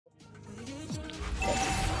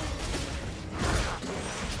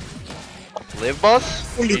Live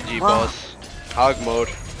boss? GG boss. Hog mode.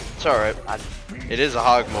 It's alright. It is a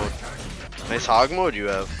hog mode. Nice hog mode you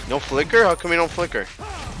have. No flicker? How come you don't flicker?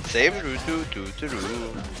 Save.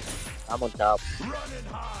 I'm on top.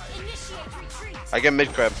 I get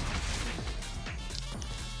mid crab.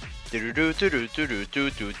 I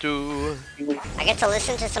get to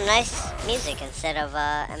listen to some nice music instead of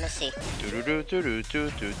MSC.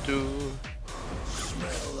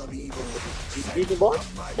 Genie boss?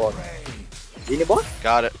 Boss. Genie boss?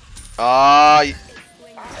 Got it. I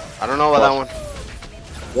don't know about that one.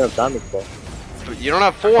 You have damage boss. But you don't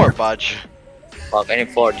have 4, Budge. Fuck, I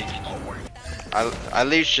need 4 Genie. I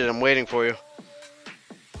leashed it. I'm waiting for you.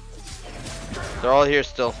 They're all here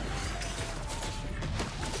still.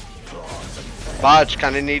 Budge,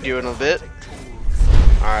 kinda need you in a bit.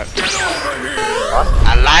 Alright.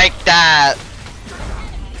 I like that!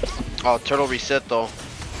 Oh, turtle reset though.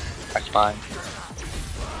 That's fine.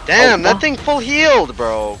 Damn, that thing full healed,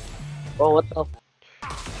 bro. Oh, what the?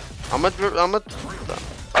 I'm a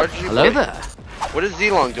RG. Hello there. What is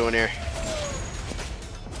Z-Long doing here?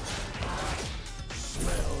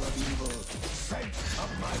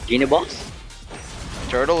 Genie boss?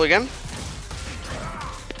 Turtle again?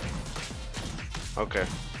 Okay.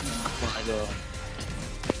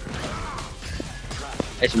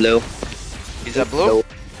 It's blue. He's at blue?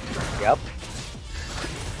 Yep.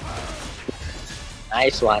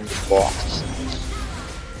 Nice one, boss.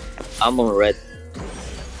 I'm on red.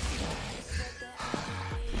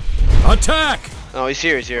 Attack! No, he's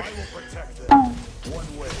here, he's here.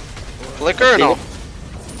 Flicker or no?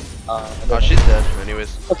 Oh, she's dead, anyways.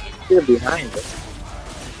 Still behind us.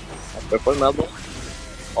 Purple marble.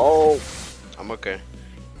 Oh. I'm okay.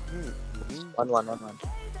 1-1.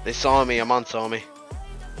 They saw me, Amon saw me.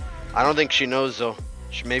 I don't think she knows though.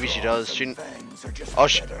 Maybe she does. She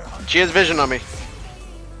has vision on me.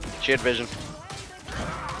 She had vision.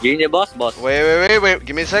 Genie boss? Wait.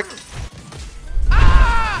 Give me a sec.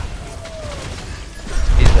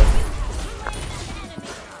 He's dead.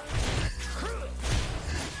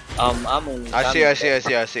 I'm on. I see.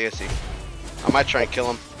 I might try and kill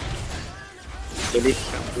him.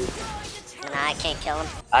 Nah, I can't kill him.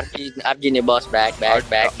 RG boss, back.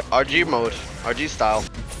 RG mode. RG style.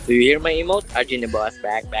 Do you hear my emote? RG boss,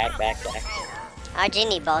 back. Our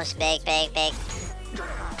genie boss, back.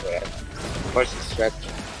 Yeah. First stretch.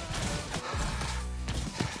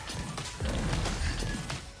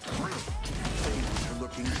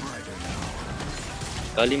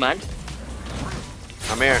 Early man.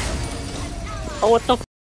 I'm here. Oh, what the?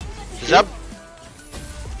 Is up?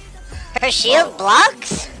 Her shield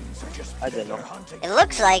blocks? I don't know. It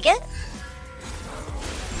looks like it.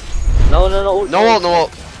 No. No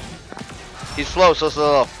ult. He's slow, so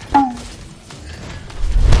slow.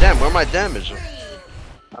 Damn, where my damage?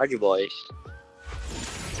 RG boys.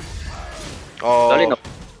 Oh.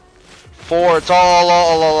 4, it's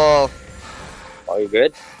all. Are you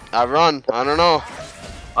good? I run, I don't know.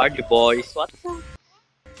 RG boys. What?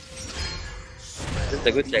 This is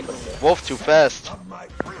a good second. Wolf too fast.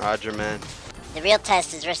 Roger, man. The real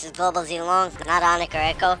test is versus Global Z Long, not Onic or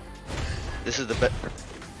Echo. This is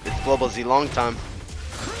it's Global Z long time.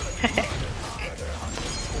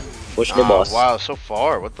 Push the boss. Wow, so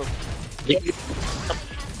far. What the?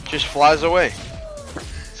 Just flies away.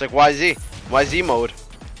 It's like YZ. YZ mode.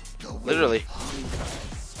 Literally.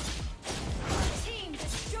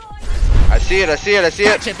 I see it.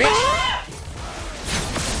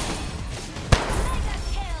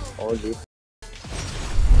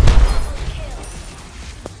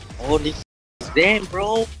 Holy damn,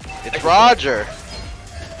 bro. It's Roger.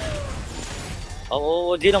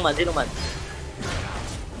 Oh, zero man.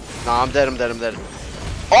 Nah, I'm dead.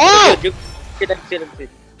 Oh! Sit.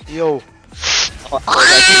 Yo.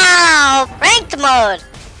 Wow! Ranked mode!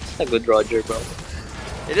 A good Roger, bro.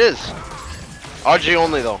 It is. RG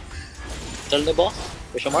only though. Tell the boss.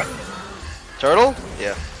 Question mark. Turtle?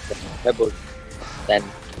 Yeah. Double. Then.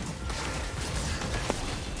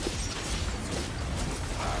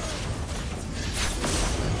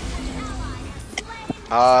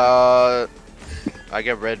 I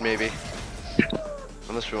get red maybe.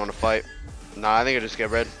 Unless we want to fight. Nah, I think I just get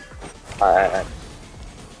red.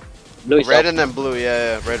 Blue is red up. and then blue,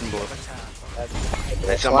 yeah, red and blue.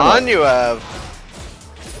 Nice on you have.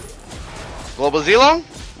 Global Z-Long?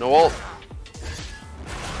 No ult.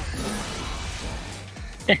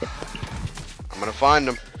 I'm gonna find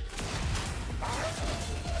him.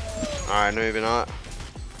 Alright, maybe not.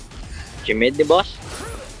 You made the boss?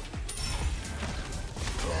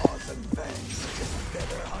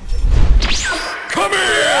 Come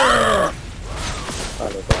here!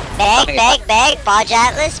 Beg, Bodge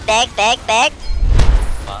Atlas, beg.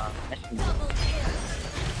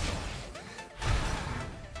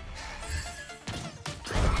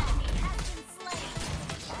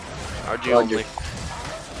 RG only.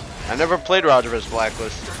 I never played Roger vs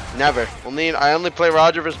Blacklist. Never. I only play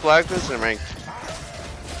Roger vs Blacklist and ranked.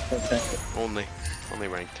 Only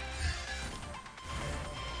ranked.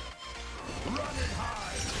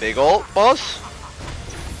 Big ult, boss.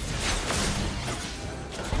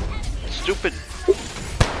 Stupid.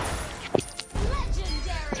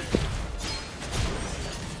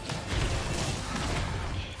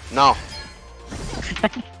 No.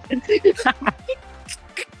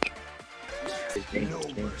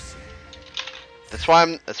 That's why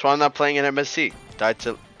I'm not playing an MSC. Die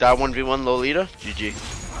 1v1 Lolita. GG.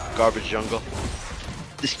 Garbage jungle.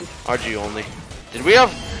 RG only.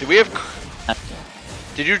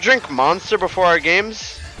 Did you drink Monster before our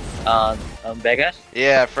games? Vegas?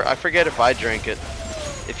 Yeah, I forget if I drank it.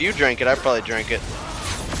 If you drank it, I probably drank it.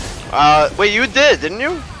 Wait, you did, didn't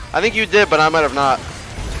you? I think you did, but I might have not.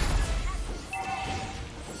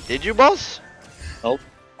 Did you, boss? Nope.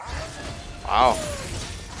 Wow.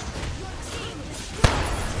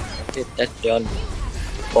 That's the only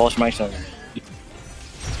boss my son.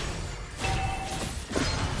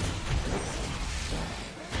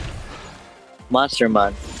 Monster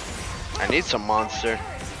man. I need some Monster.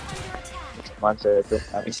 Monster too.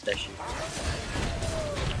 I miss that shit.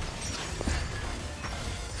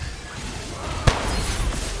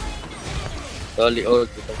 Only old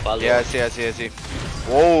you can follow. Yeah, I see.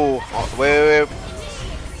 Whoa. Oh, wait.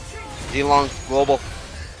 D-Long global.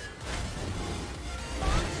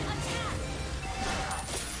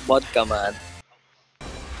 Vodka man.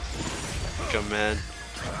 Come in.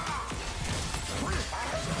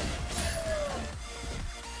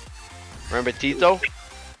 Remember Tito?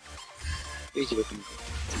 Easy with me.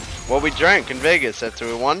 What we drank in Vegas after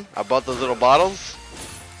we won? I bought those little bottles.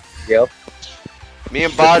 Yep. Me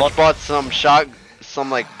and Bodge bought some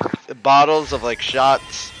like bottles of like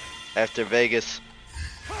shots after Vegas.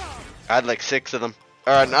 I had like 6 of them.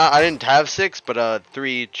 Or no, I didn't have 6, but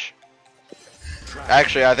 3 each.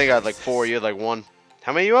 Actually, I think I had like 4. You had like 1.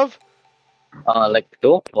 How many you have? Like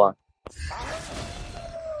 2? 1.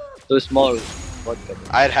 2 small vodka.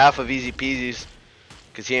 I had half of Easy Peasies.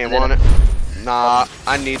 Cause he ain't want it. Nah,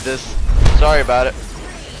 I need this. Sorry about it.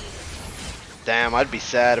 Damn, I'd be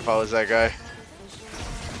sad if I was that guy.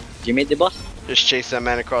 Did you meet the boss? Just chase that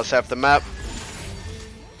man across half the map.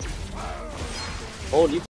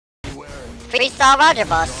 Holy. Freestyle Roger,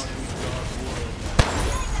 boss.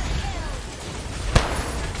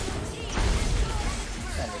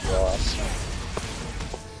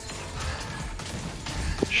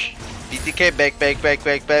 BTK, back.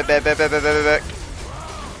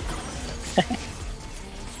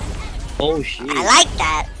 Oh shit. I like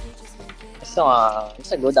that.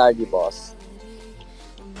 It's a good RD boss.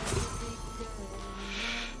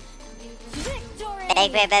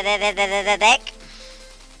 Beg.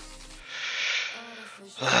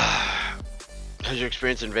 How's your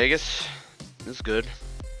experience in Vegas? It's good.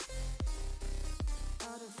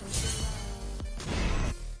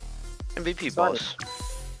 MVP boss.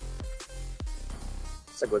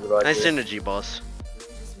 It's a good Raj. Nice synergy boss.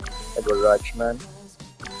 A good Raj, man.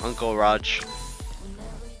 Uncle Raj.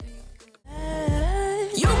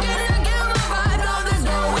 You